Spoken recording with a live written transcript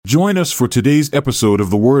Join us for today's episode of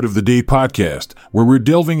the Word of the Day podcast, where we're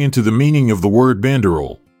delving into the meaning of the word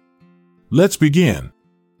banderole. Let's begin.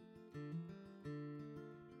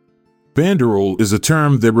 Banderole is a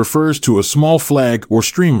term that refers to a small flag or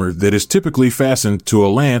streamer that is typically fastened to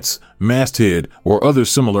a lance, masthead, or other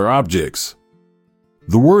similar objects.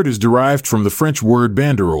 The word is derived from the French word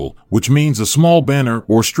banderole, which means a small banner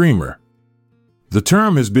or streamer. The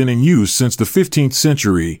term has been in use since the 15th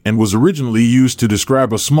century and was originally used to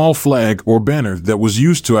describe a small flag or banner that was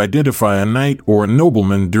used to identify a knight or a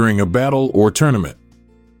nobleman during a battle or tournament.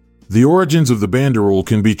 The origins of the banderole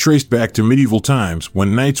can be traced back to medieval times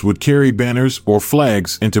when knights would carry banners or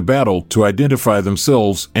flags into battle to identify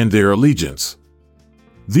themselves and their allegiance.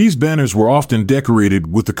 These banners were often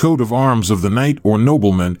decorated with the coat of arms of the knight or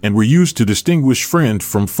nobleman and were used to distinguish friend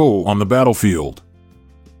from foe on the battlefield.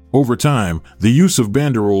 Over time, the use of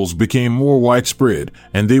banderoles became more widespread,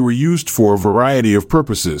 and they were used for a variety of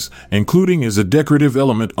purposes, including as a decorative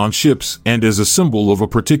element on ships and as a symbol of a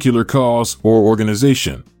particular cause or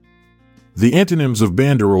organization. The antonyms of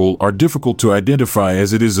banderole are difficult to identify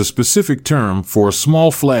as it is a specific term for a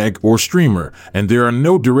small flag or streamer, and there are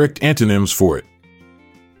no direct antonyms for it.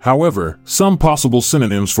 However, some possible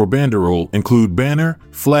synonyms for banderole include banner,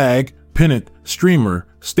 flag, pennant, streamer,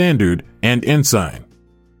 standard, and ensign.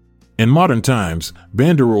 In modern times,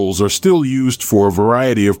 banderoles are still used for a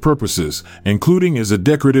variety of purposes, including as a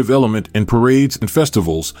decorative element in parades and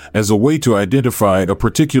festivals, as a way to identify a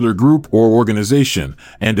particular group or organization,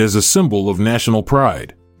 and as a symbol of national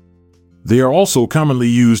pride. They are also commonly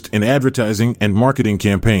used in advertising and marketing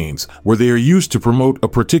campaigns, where they are used to promote a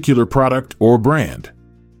particular product or brand.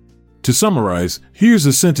 To summarize, here's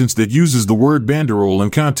a sentence that uses the word banderole in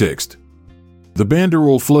context. The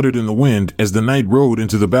banderole fluttered in the wind as the knight rode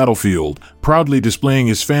into the battlefield, proudly displaying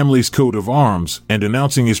his family's coat of arms and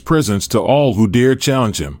announcing his presence to all who dared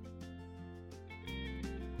challenge him.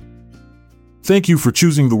 Thank you for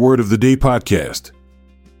choosing the Word of the Day podcast.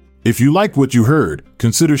 If you liked what you heard,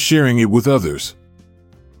 consider sharing it with others.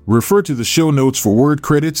 Refer to the show notes for word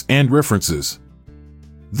credits and references.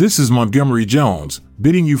 This is Montgomery Jones,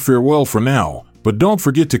 bidding you farewell for now, but don't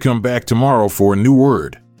forget to come back tomorrow for a new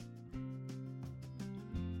word.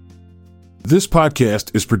 This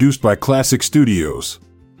podcast is produced by Classic Studios.